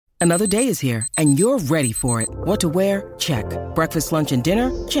Another day is here, and you're ready for it. What to wear? Check. Breakfast, lunch, and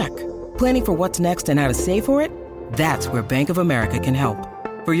dinner? Check. Planning for what's next and how to save for it? That's where Bank of America can help.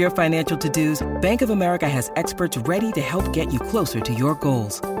 For your financial to-dos, Bank of America has experts ready to help get you closer to your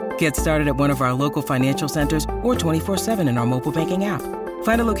goals. Get started at one of our local financial centers or 24/7 in our mobile banking app.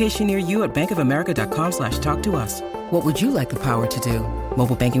 Find a location near you at bankofamerica.com/talktous. What would you like the power to do?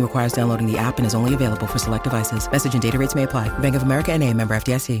 Mobile banking requires downloading the app and is only available for select devices. Message and data rates may apply. Bank of America N.A., member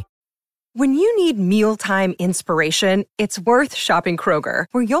FDIC. When you need mealtime inspiration, it's worth shopping Kroger,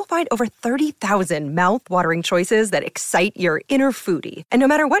 where you'll find over 30,000 mouth-watering choices that excite your inner foodie. And no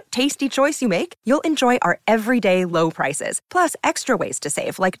matter what tasty choice you make, you'll enjoy our everyday low prices, plus extra ways to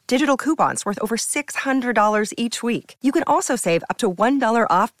save, like digital coupons worth over $600 each week. You can also save up to $1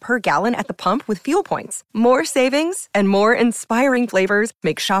 off per gallon at the pump with fuel points. More savings and more inspiring flavors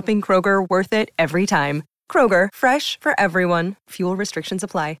make shopping Kroger worth it every time. Kroger, fresh for everyone. Fuel restrictions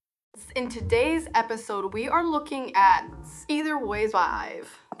apply. In today's episode, we are looking at Either Way's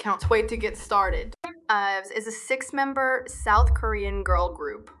IVE. Can't wait to get started. IVE is a 6-member South Korean girl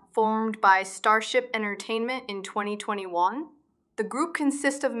group formed by Starship Entertainment in 2021. The group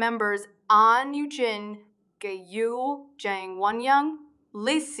consists of members An Yoo-jin, Gae-yu, Jang Won-young,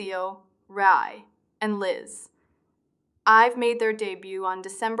 Lee Seo, Rai, and Liz. IVE made their debut on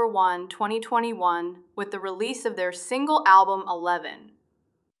December 1, 2021 with the release of their single album 11.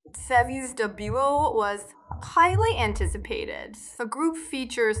 Sevi's debut was highly anticipated. The group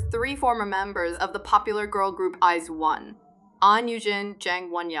features 3 former members of the popular girl group IZ*ONE, An Yoo-jin,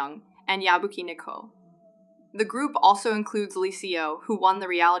 Jang Won-young, and Yabuki Nico. The group also includes Lee Seo, who won the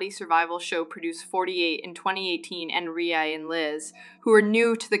reality survival show Produce 48 in 2018, and Rai and Liz, who were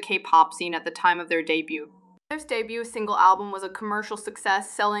new to the K-pop scene at the time of their debut. Their debut single album was a commercial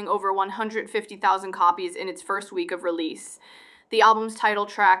success, selling over 150,000 copies in its first week of release. The album's title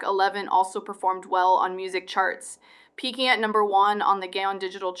track, 11, also performed well on music charts, peaking at number 1 on the Gaon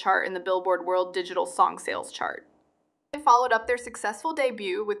Digital chart and the Billboard World Digital Song Sales chart. They followed up their successful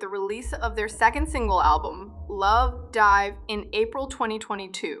debut with the release of their second single album, Love Dive, in April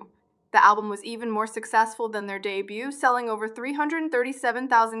 2022. The album was even more successful than their debut, selling over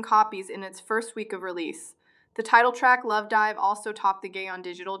 337,000 copies in its first week of release. The title track, Love Dive, also topped the Gaon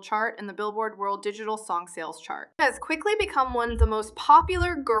Digital chart and the Billboard World Digital Song Sales chart. It has quickly become one of the most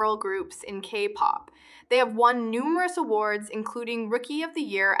popular girl groups in K-pop. They have won numerous awards, including Rookie of the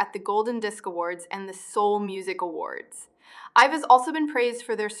Year at the Golden Disc Awards and the Seoul Music Awards. IVE has also been praised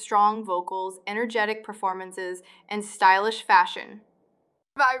for their strong vocals, energetic performances, and stylish fashion.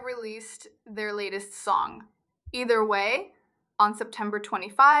 IVE released their latest song, Either Way, on September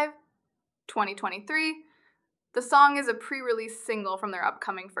 25, 2023. The song is a pre-release single from their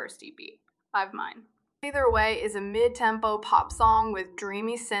upcoming first EP, IVE Mine. Either Way is a mid-tempo pop song with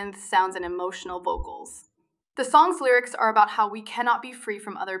dreamy synth sounds and emotional vocals. The song's lyrics are about how we cannot be free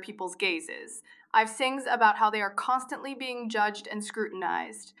from other people's gazes. IVE sings about how they are constantly being judged and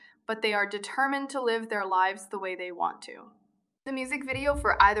scrutinized, but they are determined to live their lives the way they want to. The music video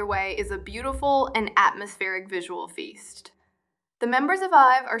for Either Way is a beautiful and atmospheric visual feast. The members of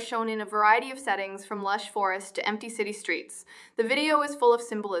IVE are shown in a variety of settings, from lush forest to empty city streets. The video is full of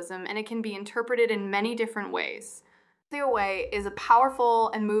symbolism, and it can be interpreted in many different ways. Either Way is a powerful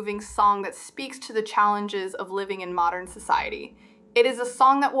and moving song that speaks to the challenges of living in modern society. It is a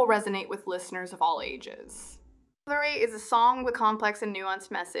song that will resonate with listeners of all ages. Either Way is a song with a complex and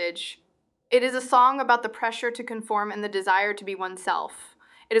nuanced message. It is a song about the pressure to conform and the desire to be oneself.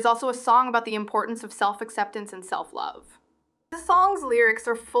 It is also a song about the importance of self-acceptance and self-love. The song's lyrics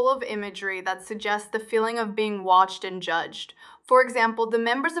are full of imagery that suggests the feeling of being watched and judged. For example, the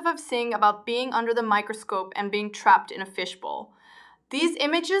members of IVE sing about being under the microscope and being trapped in a fishbowl. These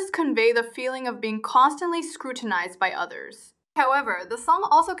images convey the feeling of being constantly scrutinized by others. However, the song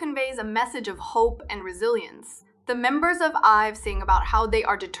also conveys a message of hope and resilience. The members of IVE sing about how they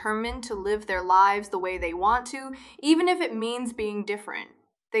are determined to live their lives the way they want to, even if it means being different.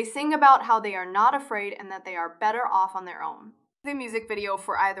 They sing about how they are not afraid and that they are better off on their own. The music video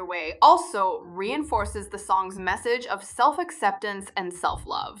for Either Way also reinforces the song's message of self-acceptance and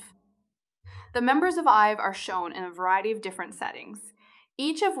self-love. The members of IVE are shown in a variety of different settings,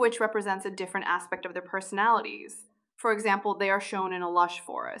 each of which represents a different aspect of their personalities. For example, they are shown in a lush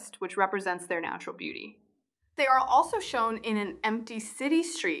forest, which represents their natural beauty. They are also shown in an empty city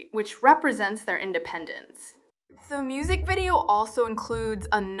street, which represents their independence. The music video also includes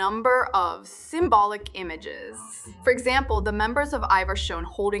a number of symbolic images. For example, the members of IVE are shown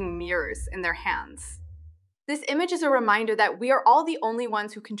holding mirrors in their hands. This image is a reminder that we are all the only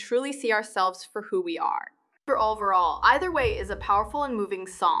ones who can truly see ourselves for who we are. For overall, Either Way is a powerful and moving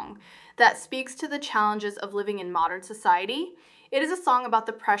song that speaks to the challenges of living in modern society. It is a song about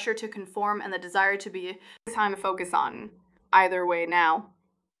the pressure to conform and the desire to be. It's time to focus on Either Way now.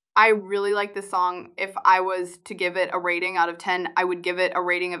 I really like this song. If I was to give it a rating out of 10, I would give it a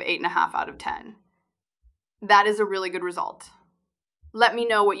rating of 8.5 out of 10. That is a really good result. Let me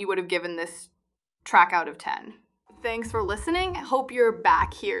know what you would have given this track out of 10. Thanks for listening. Hope you're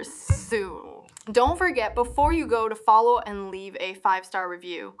back here soon. Don't forget, before you go, to follow and leave a 5-star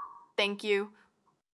review. Thank you.